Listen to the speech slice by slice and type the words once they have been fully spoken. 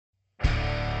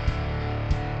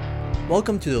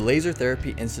Welcome to the Laser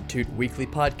Therapy Institute weekly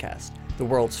podcast, the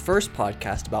world's first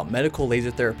podcast about medical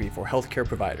laser therapy for healthcare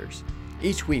providers.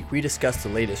 Each week, we discuss the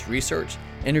latest research,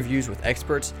 interviews with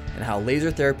experts, and how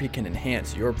laser therapy can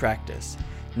enhance your practice.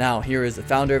 Now, here is the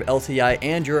founder of LTI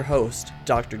and your host,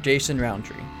 Dr. Jason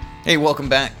Roundtree. Hey, welcome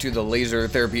back to the Laser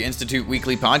Therapy Institute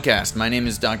weekly podcast. My name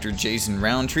is Dr. Jason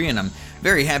Roundtree, and I'm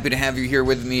very happy to have you here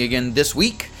with me again this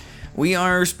week. We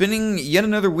are spending yet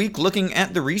another week looking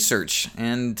at the research,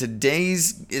 and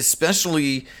today's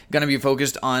especially going to be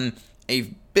focused on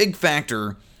a big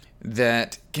factor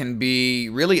that can be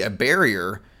really a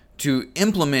barrier to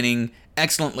implementing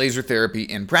excellent laser therapy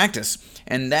in practice.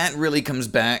 And that really comes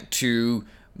back to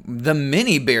the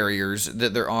many barriers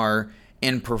that there are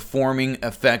in performing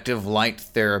effective light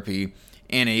therapy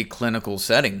in a clinical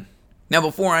setting. Now,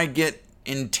 before I get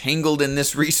entangled in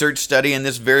this research study and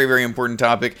this very, very important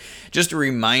topic, just a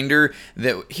reminder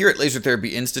that here at Laser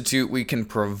Therapy Institute, we can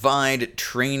provide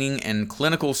training and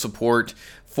clinical support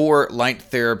for light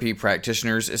therapy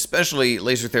practitioners, especially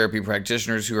laser therapy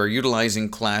practitioners who are utilizing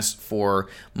Class 4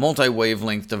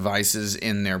 multi-wavelength devices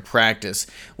in their practice.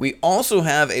 We also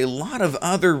have a lot of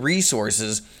other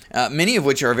resources, many of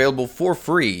which are available for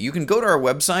free. You can go to our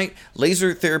website,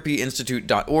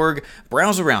 lasertherapyinstitute.org,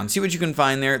 browse around, see what you can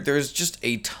find there. There's just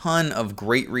a ton of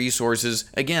great resources.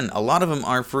 Again, a lot of them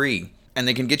are free, and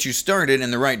they can get you started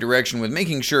in the right direction with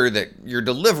making sure that you're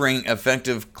delivering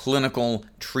effective clinical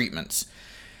treatments.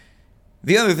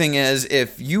 The other thing is,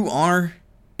 if you are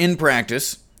in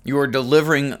practice, you are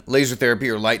delivering laser therapy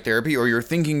or light therapy, or you're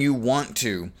thinking you want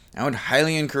to, I would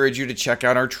highly encourage you to check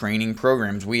out our training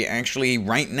programs. We actually,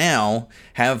 right now,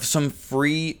 have some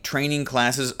free training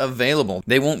classes available.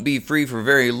 They won't be free for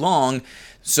very long,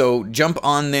 so jump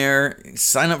on there,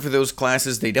 sign up for those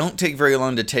classes. They don't take very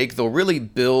long to take. They'll really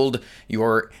build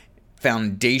your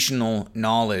foundational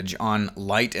knowledge on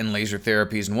light and laser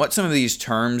therapies and what some of these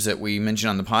terms that we mentioned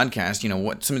on the podcast,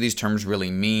 what some of these terms really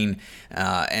mean.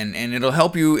 And it'll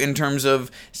help you in terms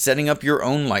of setting up your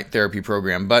own light therapy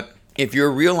program. But if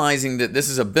you're realizing that this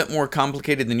is a bit more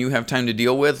complicated than you have time to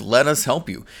deal with, let us help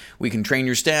you. We can train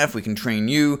your staff, we can train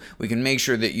you, we can make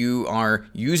sure that you are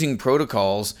using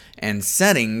protocols and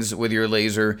settings with your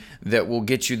laser that will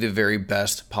get you the very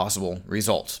best possible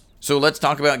results. So let's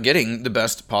talk about getting the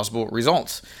best possible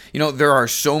results. There are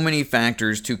so many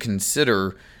factors to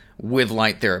consider with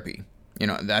light therapy.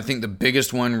 I think the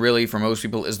biggest one really for most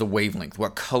people is the wavelength.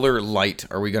 What color light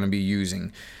are we going to be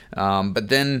using? But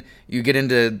then you get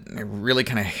into really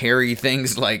kind of hairy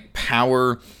things like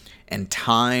power and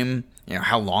time.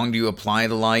 How long do you apply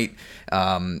the light?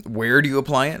 Where do you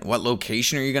apply it? What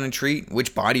location are you going to treat?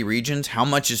 Which body regions? How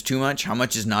much is too much? How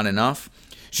much is not enough?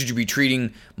 Should you be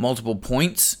treating multiple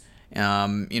points?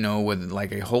 With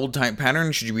like a hold type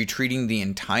pattern? Should you be treating the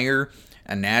entire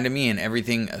anatomy and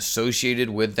everything associated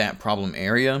with that problem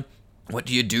area? What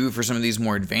do you do for some of these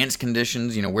more advanced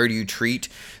conditions? Where do you treat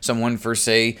someone for,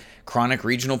 say, chronic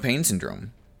regional pain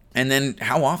syndrome? And then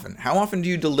how often? How often do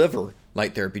you deliver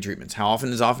light therapy treatments? How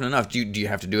often is often enough? Do you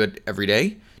have to do it every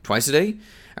day? Twice a day?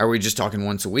 Are we just talking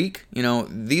once a week?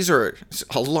 These are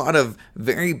a lot of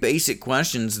very basic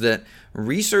questions that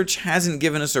research hasn't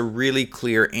given us a really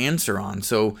clear answer on.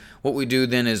 So what we do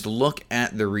then is look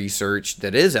at the research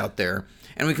that is out there,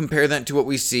 and we compare that to what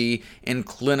we see in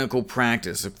clinical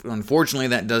practice. Unfortunately,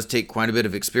 that does take quite a bit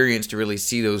of experience to really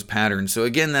see those patterns. So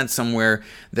again, that's somewhere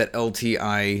that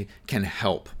LTI can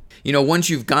help. Once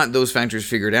you've got those factors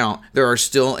figured out, there are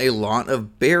still a lot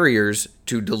of barriers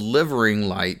to delivering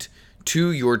light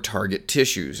to your target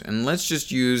tissues. And let's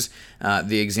just use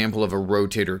the example of a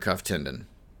rotator cuff tendon.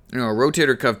 A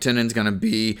rotator cuff tendon is going to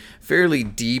be fairly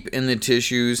deep in the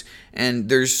tissues, and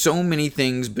there's so many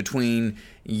things between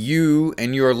you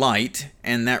and your light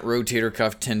and that rotator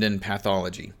cuff tendon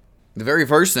pathology. The very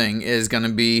first thing is going to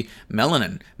be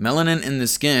melanin. Melanin in the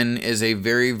skin is a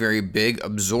very, very big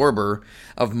absorber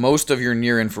of most of your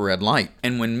near-infrared light.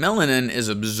 And when melanin is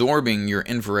absorbing your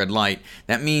infrared light,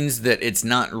 that means that it's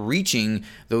not reaching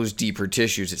those deeper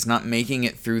tissues. It's not making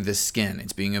it through the skin.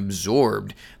 It's being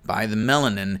absorbed by the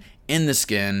melanin in the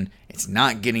skin. It's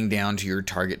not getting down to your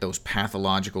target, those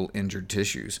pathological injured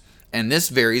tissues. And this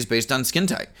varies based on skin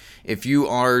type. If you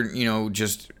are,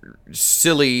 just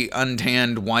silly,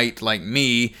 untanned white like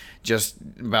me, just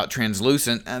about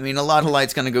translucent, a lot of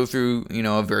light's going to go through,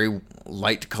 a very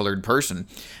light-colored person.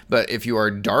 But if you are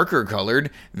darker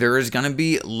colored, there is going to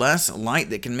be less light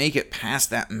that can make it past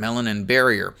that melanin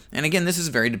barrier. And again, this is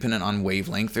very dependent on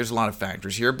wavelength. There's a lot of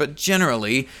factors here, but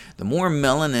generally, the more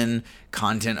melanin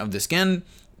content of the skin,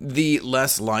 the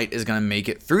less light is going to make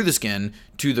it through the skin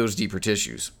to those deeper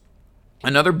tissues.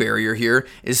 Another barrier here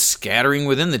is scattering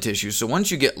within the tissue. So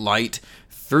once you get light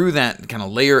through that kind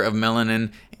of layer of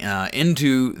melanin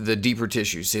into the deeper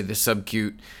tissue, say the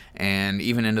subcute and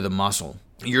even into the muscle,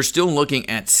 you're still looking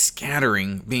at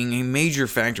scattering being a major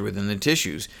factor within the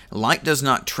tissues. Light does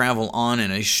not travel on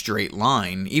in a straight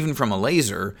line, even from a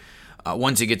laser.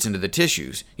 Once it gets into the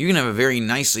tissues, you can have a very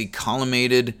nicely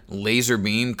collimated laser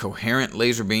beam, coherent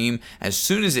laser beam. As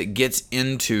soon as it gets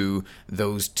into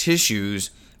those tissues,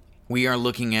 we are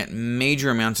looking at major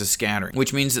amounts of scattering,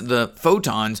 which means that the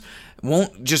photons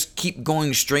won't just keep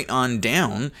going straight on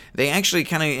down. They actually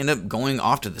kind of end up going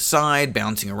off to the side,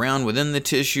 bouncing around within the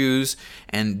tissues,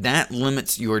 and that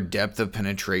limits your depth of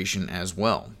penetration as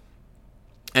well.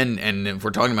 And if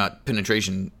we're talking about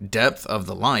penetration depth of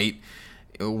the light,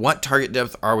 what target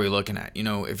depth are we looking at?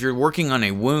 If you're working on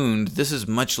a wound, this is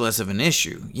much less of an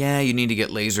issue. Yeah, you need to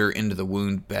get laser into the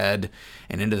wound bed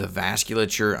and into the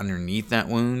vasculature underneath that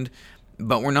wound,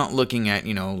 but we're not looking at,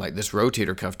 like this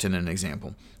rotator cuff tendon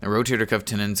example. A rotator cuff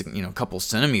tendon's, a couple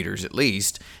centimeters at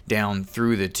least down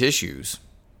through the tissues.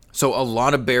 So a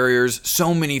lot of barriers,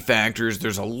 so many factors,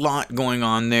 there's a lot going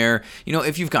on there.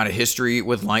 If you've got a history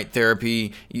with light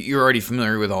therapy, you're already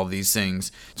familiar with all these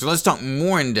things. So let's talk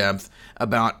more in depth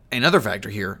about another factor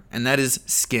here, and that is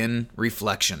skin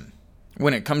reflection.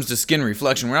 When it comes to skin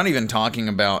reflection, we're not even talking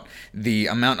about the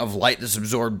amount of light that's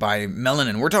absorbed by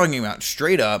melanin. We're talking about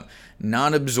straight up,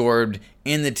 not absorbed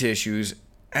in the tissues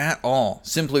at all,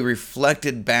 simply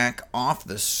reflected back off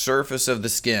the surface of the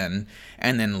skin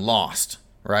and then lost.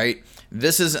 Right?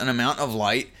 This is an amount of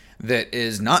light that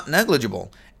is not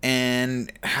negligible.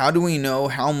 And how do we know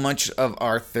how much of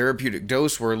our therapeutic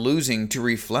dose we're losing to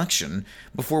reflection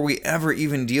before we ever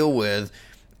even deal with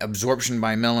absorption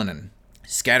by melanin,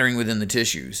 scattering within the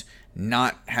tissues,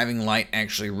 not having light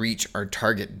actually reach our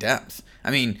target depth? I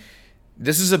mean,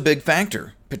 this is a big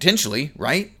factor, potentially,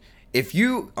 right? If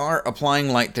you are applying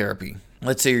light therapy,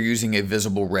 let's say you're using a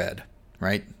visible red,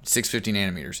 right? 650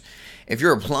 nanometers. If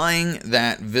you're applying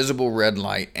that visible red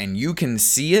light and you can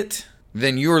see it,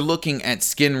 then you're looking at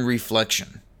skin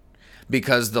reflection,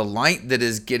 because the light that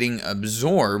is getting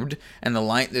absorbed and the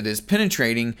light that is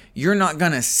penetrating, you're not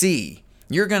going to see.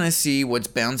 You're going to see what's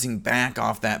bouncing back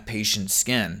off that patient's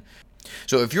skin.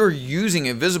 So if you're using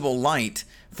a visible light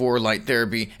for light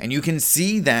therapy and you can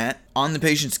see that on the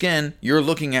patient's skin, you're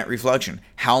looking at reflection.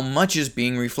 How much is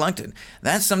being reflected?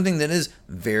 That's something that is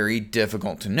very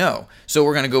difficult to know. So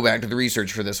we're going to go back to the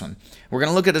research for this one. We're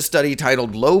going to look at a study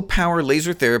titled Low Power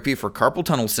Laser Therapy for Carpal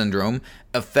Tunnel Syndrome,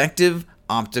 Effective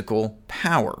Optical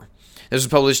Power. This was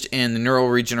published in the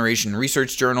Neuroregeneration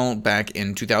Research Journal back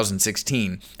in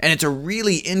 2016. And it's a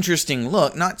really interesting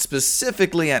look, not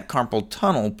specifically at carpal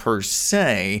tunnel per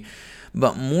se,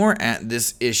 but more at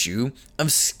this issue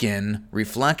of skin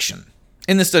reflection.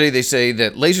 In the study, they say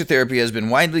that laser therapy has been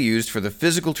widely used for the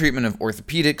physical treatment of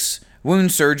orthopedics,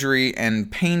 wound surgery, and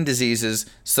pain diseases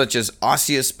such as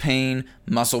osseous pain,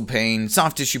 muscle pain,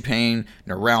 soft tissue pain,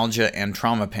 neuralgia, and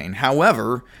trauma pain.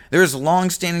 However, there is a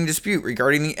long-standing dispute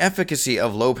regarding the efficacy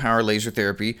of low-power laser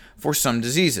therapy for some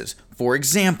diseases. For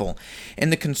example, in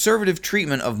the conservative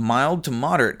treatment of mild to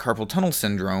moderate carpal tunnel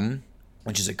syndrome,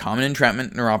 which is a common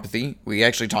entrapment neuropathy. We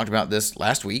actually talked about this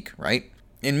last week, right?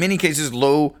 In many cases,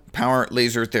 low-power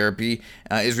laser therapy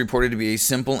is reported to be a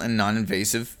simple and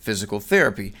non-invasive physical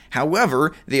therapy.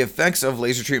 However, the effects of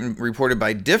laser treatment reported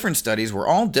by different studies were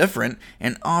all different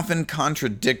and often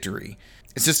contradictory.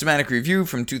 A systematic review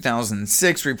from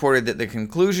 2006 reported that the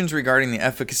conclusions regarding the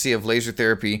efficacy of laser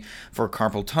therapy for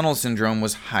carpal tunnel syndrome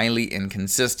was highly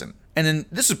inconsistent. And then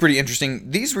this is pretty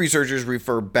interesting. These researchers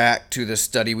refer back to the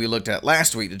study we looked at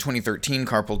last week, the 2013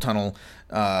 carpal tunnel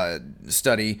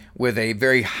study with a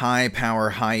very high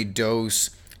power, high dose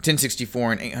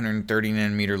 1064 and 830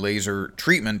 nanometer laser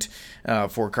treatment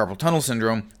for carpal tunnel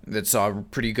syndrome that saw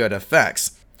pretty good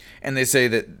effects. And they say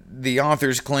that the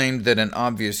authors claimed that an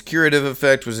obvious curative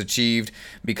effect was achieved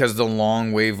because the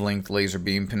long wavelength laser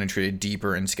beam penetrated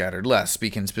deeper and scattered less,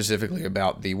 speaking specifically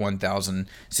about the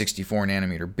 1064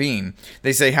 nanometer beam.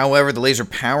 They say, however, the laser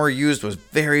power used was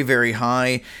very, very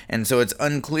high, and so it's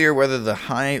unclear whether the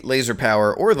high laser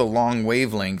power or the long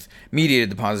wavelength mediated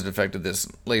the positive effect of this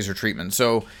laser treatment.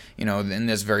 So, in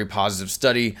this very positive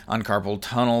study on carpal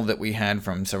tunnel that we had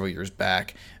from several years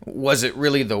back, was it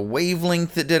really the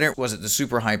wavelength that did it? Was it the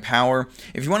super high power?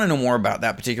 If you want to know more about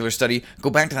that particular study, go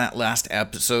back to that last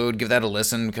episode, give that a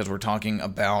listen, because we're talking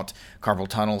about carpal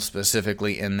tunnel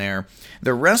specifically in there.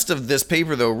 The rest of this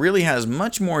paper, though, really has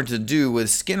much more to do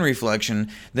with skin reflection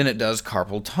than it does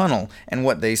carpal tunnel. And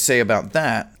what they say about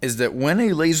that is that when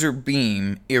a laser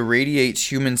beam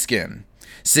irradiates human skin,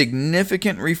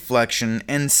 significant reflection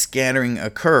and scattering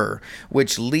occur,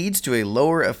 which leads to a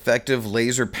lower effective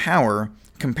laser power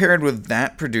compared with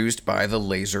that produced by the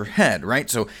laser head, right?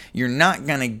 So you're not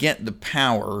going to get the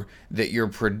power that you're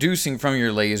producing from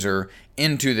your laser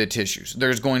into the tissues.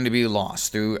 There's going to be loss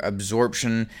through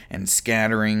absorption and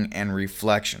scattering and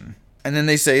reflection. And then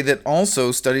they say that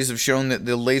also studies have shown that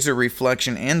the laser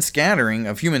reflection and scattering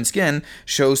of human skin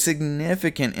show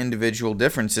significant individual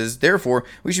differences. Therefore,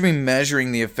 we should be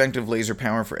measuring the effective laser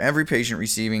power for every patient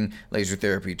receiving laser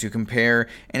therapy to compare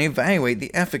and evaluate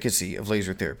the efficacy of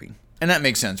laser therapy. And that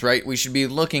makes sense, right? We should be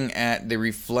looking at the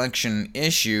reflection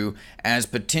issue as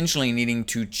potentially needing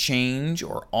to change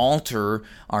or alter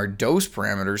our dose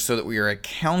parameters so that we are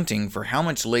accounting for how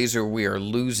much laser we are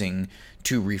losing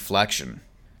to reflection.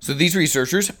 So these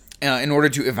researchers, in order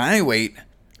to evaluate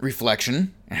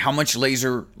reflection and how much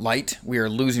laser light we are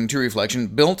losing to reflection,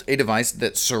 built a device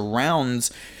that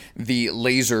surrounds the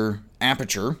laser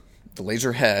aperture, the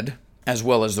laser head, as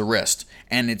well as the wrist.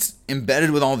 And it's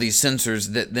embedded with all these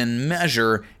sensors that then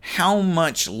measure how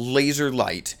much laser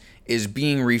light is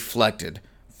being reflected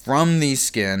from the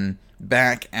skin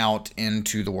back out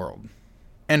into the world.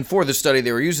 And for the study,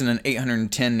 they were using an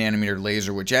 810 nanometer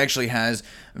laser, which actually has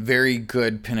very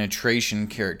good penetration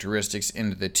characteristics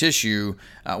into the tissue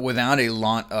without a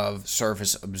lot of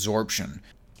surface absorption.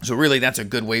 So really, that's a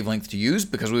good wavelength to use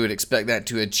because we would expect that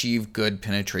to achieve good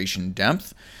penetration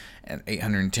depth. And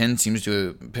 810 seems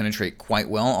to penetrate quite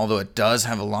well, although it does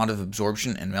have a lot of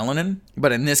absorption and melanin.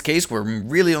 But in this case, we're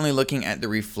really only looking at the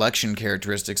reflection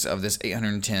characteristics of this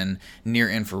 810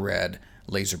 near-infrared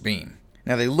laser beam.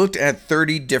 Now, they looked at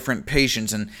 30 different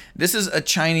patients, and this is a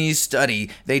Chinese study.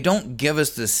 They don't give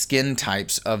us the skin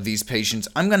types of these patients.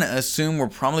 I'm going to assume we're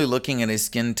probably looking at a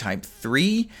skin type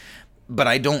 3, but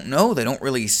I don't know. They don't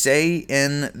really say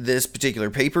in this particular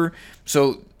paper.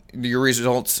 So your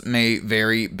results may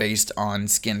vary based on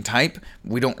skin type.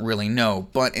 We don't really know.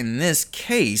 But in this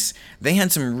case, they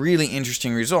had some really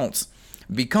interesting results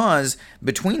because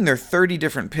between their 30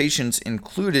 different patients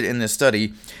included in this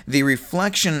study, the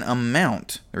reflection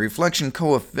amount, the reflection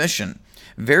coefficient,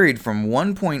 varied from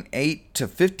 1.8 to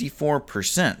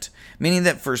 54%, meaning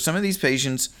that for some of these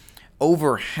patients,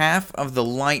 over half of the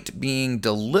light being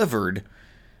delivered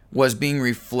was being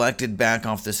reflected back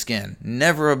off the skin,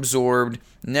 never absorbed,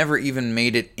 never even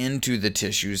made it into the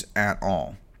tissues at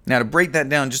all. Now, to break that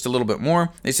down just a little bit more,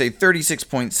 they say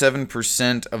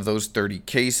 36.7% of those 30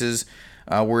 cases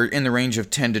were in the range of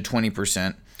 10 to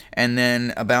 20%, and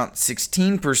then about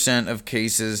 16% of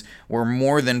cases were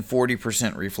more than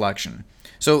 40% reflection.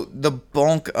 So the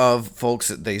bulk of folks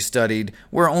that they studied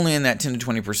were only in that 10 to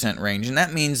 20% range, and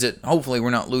that means that hopefully we're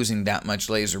not losing that much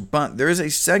laser. But there is a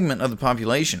segment of the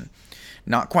population,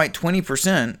 not quite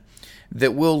 20%,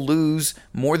 that will lose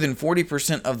more than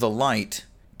 40% of the light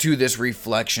to this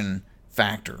reflection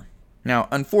factor. Now,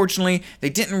 unfortunately, they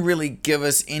didn't really give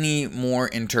us any more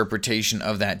interpretation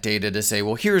of that data to say,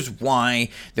 well, here's why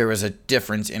there was a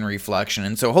difference in reflection.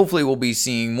 And so hopefully we'll be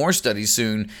seeing more studies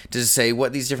soon to say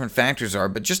what these different factors are.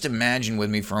 But just imagine with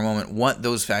me for a moment what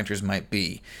those factors might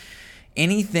be.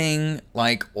 Anything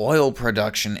like oil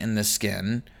production in the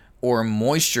skin or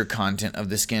moisture content of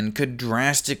the skin could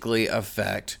drastically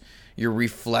affect your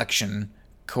reflection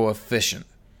coefficient.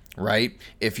 Right?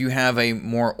 If you have a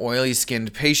more oily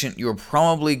skinned patient, you're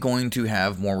probably going to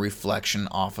have more reflection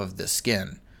off of the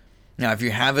skin. Now, if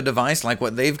you have a device like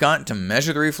what they've got to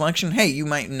measure the reflection, hey, you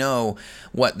might know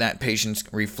what that patient's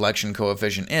reflection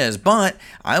coefficient is, but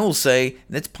I will say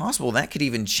it's possible that could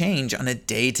even change on a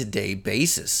day-to-day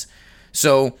basis.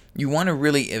 So you want to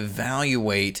really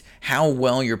evaluate how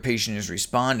well your patient is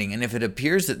responding, and if it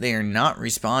appears that they are not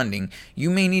responding, you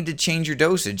may need to change your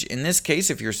dosage. In this case,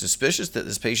 if you're suspicious that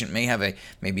this patient may have a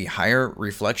maybe higher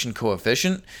reflection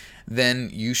coefficient, then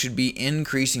you should be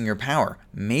increasing your power,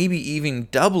 maybe even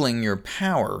doubling your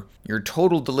power, your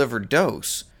total delivered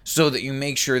dose, so that you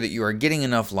make sure that you are getting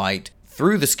enough light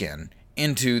through the skin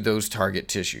into those target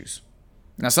tissues.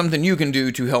 Now, something you can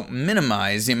do to help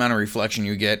minimize the amount of reflection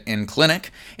you get in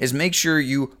clinic is make sure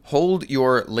you hold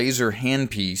your laser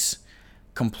handpiece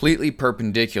completely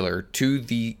perpendicular to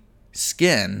the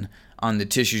skin on the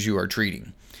tissues you are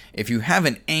treating. If you have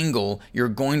an angle, you're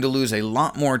going to lose a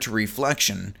lot more to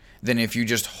reflection than if you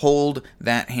just hold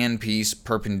that handpiece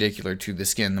perpendicular to the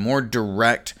skin. The more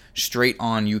direct, straight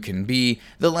on you can be,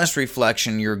 the less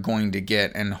reflection you're going to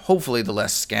get, and hopefully the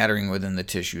less scattering within the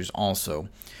tissues also.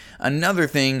 Another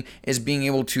thing is being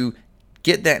able to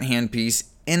get that handpiece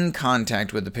in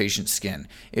contact with the patient's skin.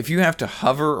 If you have to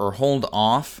hover or hold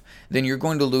off, then you're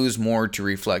going to lose more to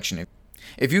reflection.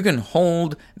 If you can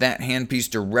hold that handpiece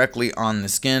directly on the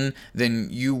skin, then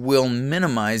you will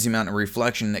minimize the amount of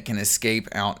reflection that can escape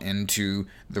out into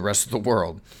the rest of the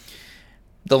world.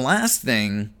 The last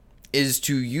thing is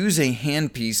to use a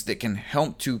handpiece that can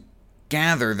help to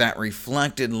gather that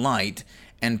reflected light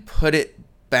and put it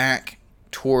back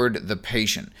toward the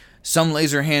patient. Some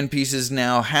laser handpieces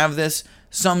now have this,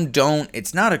 some don't.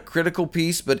 It's not a critical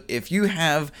piece, but if you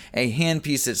have a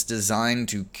handpiece that's designed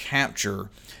to capture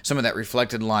some of that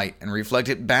reflected light and reflect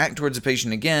it back towards the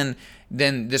patient again,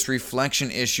 then this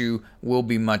reflection issue will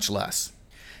be much less.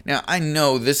 Now, I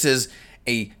know this is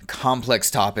a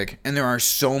complex topic, and there are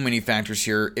so many factors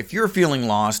here. If you're feeling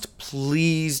lost,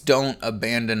 please don't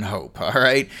abandon hope, all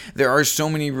right? There are so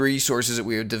many resources that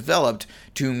we have developed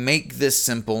to make this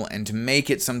simple and to make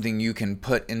it something you can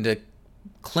put into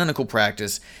clinical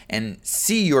practice and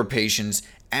see your patients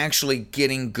actually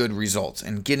getting good results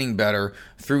and getting better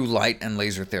through light and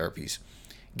laser therapies.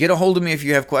 Get a hold of me if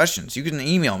you have questions. You can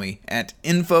email me at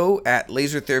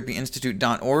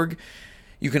info@lasertherapyinstitute.org.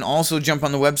 You can also jump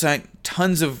on the website,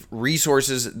 tons of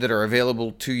resources that are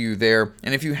available to you there.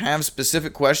 And if you have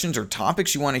specific questions or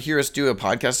topics you want to hear us do a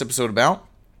podcast episode about,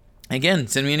 again,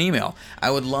 send me an email. I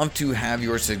would love to have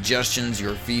your suggestions,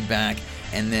 your feedback,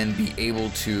 and then be able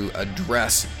to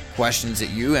address questions that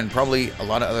you and probably a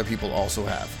lot of other people also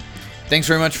have. Thanks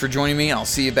very much for joining me. I'll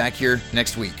see you back here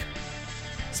next week.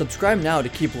 Subscribe now to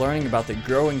keep learning about the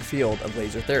growing field of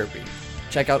laser therapy.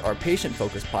 Check out our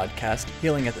patient-focused podcast,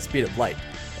 Healing at the Speed of Light,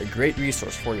 a great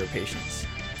resource for your patients.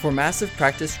 For massive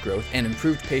practice growth and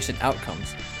improved patient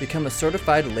outcomes, become a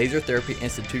certified Laser Therapy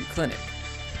Institute clinic.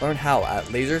 Learn how at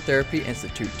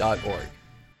lasertherapyinstitute.org.